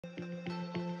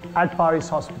At Far East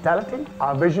Hospitality,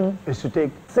 our vision is to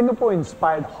take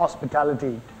Singapore-inspired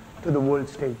hospitality to the world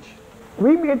stage.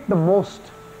 We made the most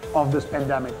of this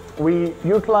pandemic. We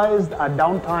utilized our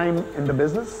downtime in the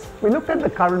business. We looked at the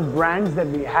current brands that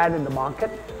we had in the market,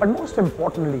 but most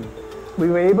importantly, we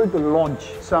were able to launch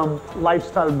some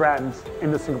lifestyle brands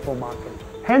in the Singapore market.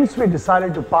 Hence, we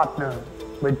decided to partner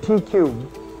with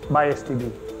Tcube by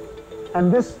STB.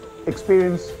 And this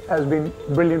experience has been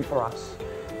brilliant for us.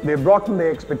 They brought in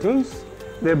their expertise,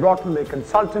 they brought in their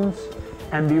consultants,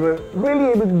 and we were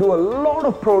really able to do a lot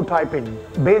of prototyping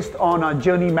based on our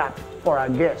journey map for our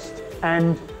guests.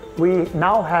 And we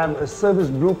now have a service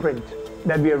blueprint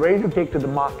that we are ready to take to the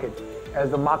market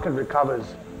as the market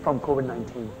recovers from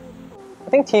COVID-19. I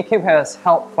think Tcube has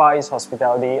helped Far East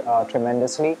Hospitality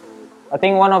tremendously. I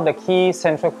think one of the key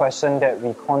central questions that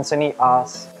we constantly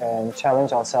ask and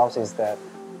challenge ourselves is that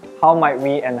how might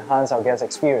we enhance our guest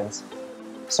experience?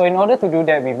 So in order to do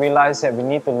that, we realized that we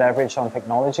need to leverage on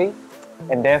technology,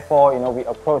 and therefore, we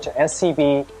approach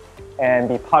SCB and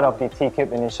be part of the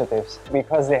Tcube initiatives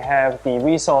because they have the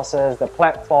resources, the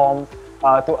platform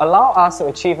to allow us to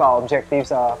achieve our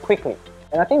objectives quickly.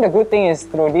 And I think the good thing is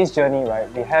through this journey,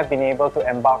 right, we have been able to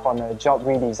embark on a job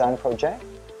redesign project,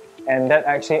 and that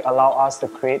actually allow us to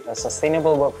create a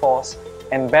sustainable workforce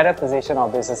and better position our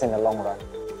business in the long run.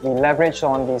 We leverage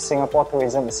on the Singapore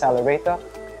Tourism Accelerator,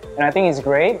 and I think it's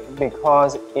great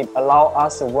because it allows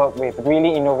us to work with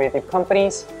really innovative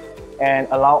companies and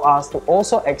allow us to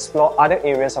also explore other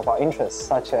areas of our interest,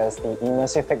 such as the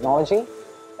immersive technology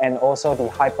and also the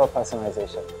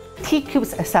hyper-personalization.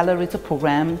 Tcube's Accelerator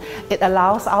program, it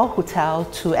allows our hotel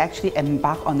to actually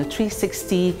embark on a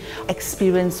 360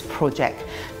 experience project,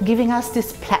 giving us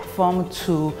this platform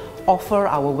to offer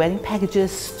our wedding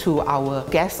packages to our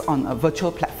guests on a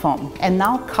virtual platform. And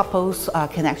now couples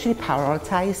can actually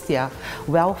prioritize their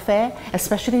welfare,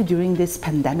 especially during this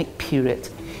pandemic period.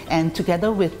 And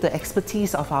together with the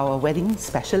expertise of our wedding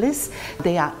specialists,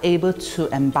 they are able to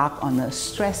embark on a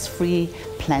stress-free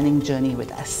planning journey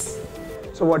with us.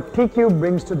 So what Tcube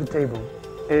brings to the table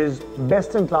is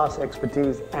best-in-class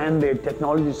expertise, and their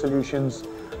technology solutions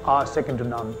are second to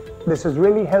none. This has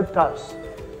really helped us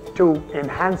to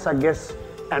enhance our guests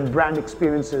and brand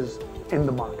experiences in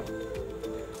the market.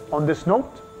 On this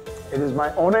note, it is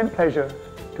my honor and pleasure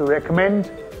to recommend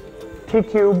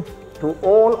Tcube to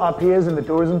all our peers in the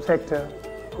tourism sector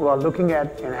who are looking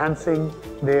at enhancing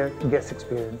their guest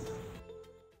experience.